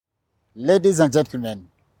Ladies and gentlemen,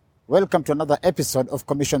 welcome to another episode of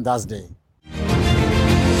Commission Thursday.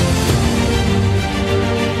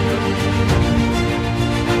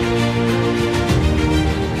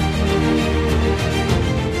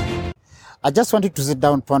 I just wanted to sit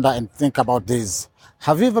down, ponder, and think about this.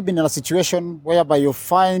 Have you ever been in a situation whereby you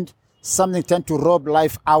find something tend to rob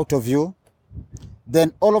life out of you?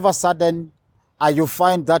 Then all of a sudden, you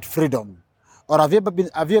find that freedom. Or have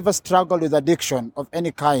you ever struggled with addiction of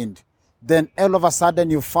any kind? Then all of a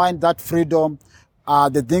sudden you find that freedom,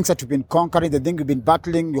 the things that you've been conquering, the things you've been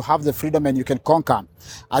battling, you have the freedom and you can conquer.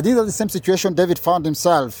 I think that's the same situation David found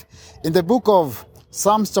himself. In the book of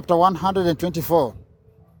Psalms chapter 124,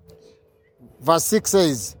 verse 6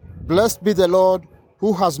 says, "Blessed be the Lord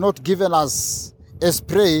who has not given us a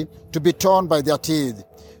prey to be torn by their teeth.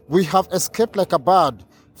 We have escaped like a bird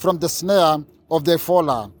from the snare of the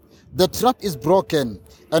fowler. The trap is broken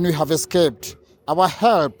and we have escaped. Our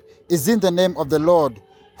help is in the name of the Lord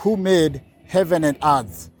who made heaven and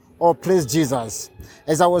earth." Oh, praise Jesus.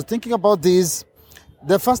 As I was thinking about this,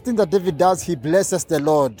 the first thing that David does, he blesses the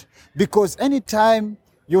Lord. Because anytime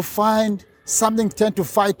you find something tend to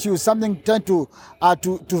fight you, something tend to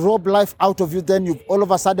rob life out of you, then all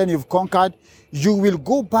of a sudden you've conquered, you will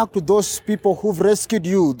go back to those people who've rescued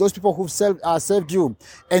you, those people who've saved you,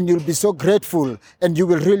 and you'll be so grateful and you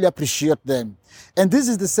will really appreciate them. And this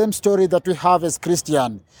is the same story that we have as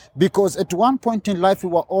Christians, because at one point in life we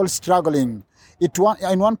were all struggling.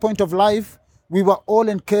 In one point of life, we were all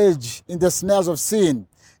engaged in the snares of sin,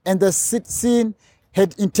 and the sin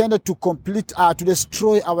had intended to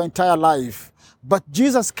destroy our entire life. But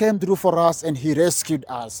Jesus came through for us and he rescued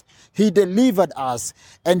us. He delivered us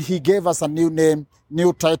and he gave us a new name,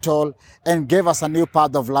 new title, and gave us a new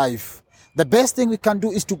path of life. The best thing we can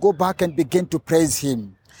do is to go back and begin to praise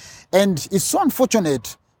him. And it's so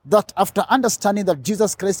unfortunate that after understanding that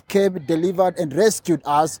Jesus Christ came, delivered, and rescued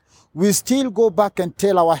us, we still go back and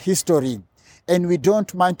tell our history. And we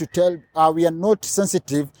don't mind to tell, we are not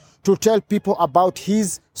sensitive to tell people about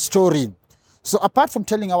his story. So apart from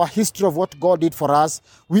telling our history of what God did for us,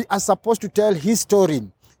 we are supposed to tell his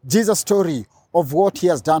story, Jesus' story of what he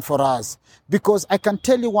has done for us. Because I can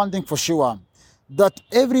tell you one thing for sure, that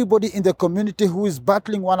everybody in the community who is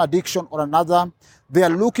battling one addiction or another, they are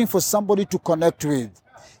looking for somebody to connect with.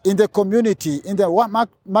 In the community, in the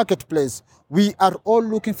marketplace, we are all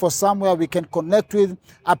looking for somewhere we can connect with,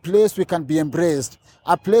 a place we can be embraced,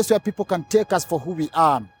 a place where people can take us for who we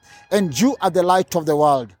are. And you are the light of the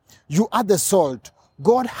world. You are the salt.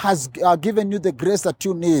 God has given you the grace that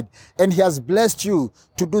you need, and he has blessed you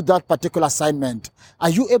to do that particular assignment. Are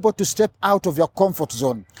you able to step out of your comfort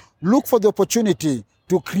zone? Look for the opportunity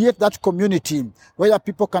to create that community where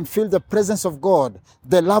people can feel the presence of God,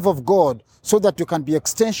 the love of God, so that you can be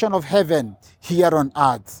extension of heaven here on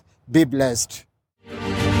earth. Be blessed.